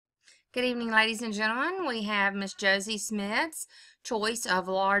Good evening, ladies and gentlemen. We have Miss Josie Smith's choice of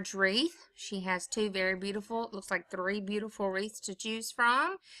large wreath. She has two very beautiful, it looks like three beautiful wreaths to choose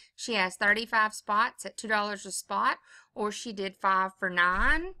from. She has 35 spots at $2 a spot, or she did 5 for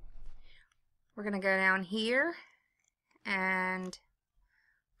 $9. We're going to go down here and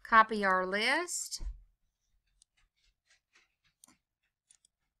copy our list.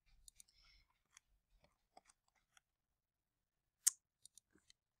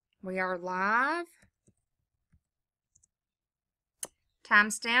 We are live.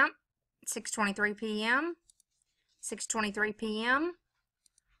 Timestamp 6:23 p.m. 6:23 p.m. I'm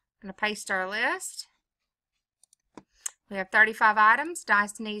going to paste our list. We have 35 items.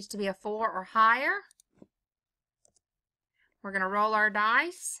 Dice needs to be a 4 or higher. We're going to roll our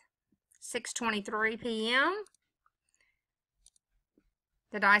dice. 6:23 p.m.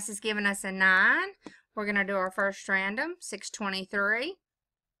 The dice is giving us a 9. We're going to do our first random. 6:23.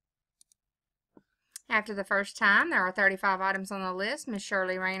 After the first time, there are 35 items on the list. Miss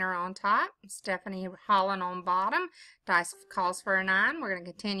Shirley Rayner on top, Stephanie Holland on bottom. Dice calls for a 9. We're going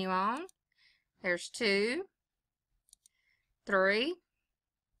to continue on. There's 2, 3,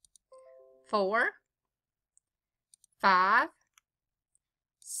 4, 5,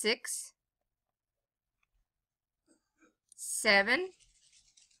 6, 7,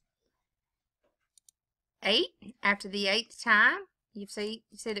 8. After the 8th time, you see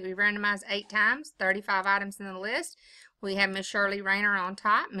that we randomized 8 times, 35 items in the list. We have Miss Shirley Rayner on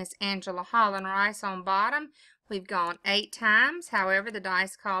top, Miss Angela Holland Rice on bottom. We've gone 8 times. However, the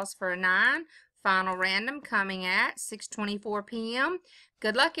dice calls for a 9. Final random coming at 6:24 p.m.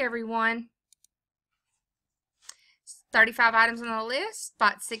 Good luck, everyone. 35 items on the list.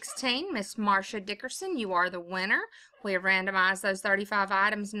 Spot 16, Miss Marcia Dickerson, you are the winner. We have randomized those 35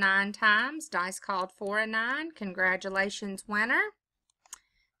 items 9 times. Dice called for a 9. Congratulations, winner.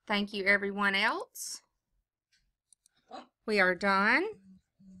 Thank you, everyone else. We are done.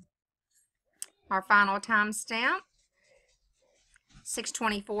 Our final timestamp,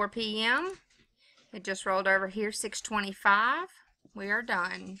 6:24 p.m. It just rolled over here, 6:25. We are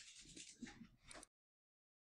done.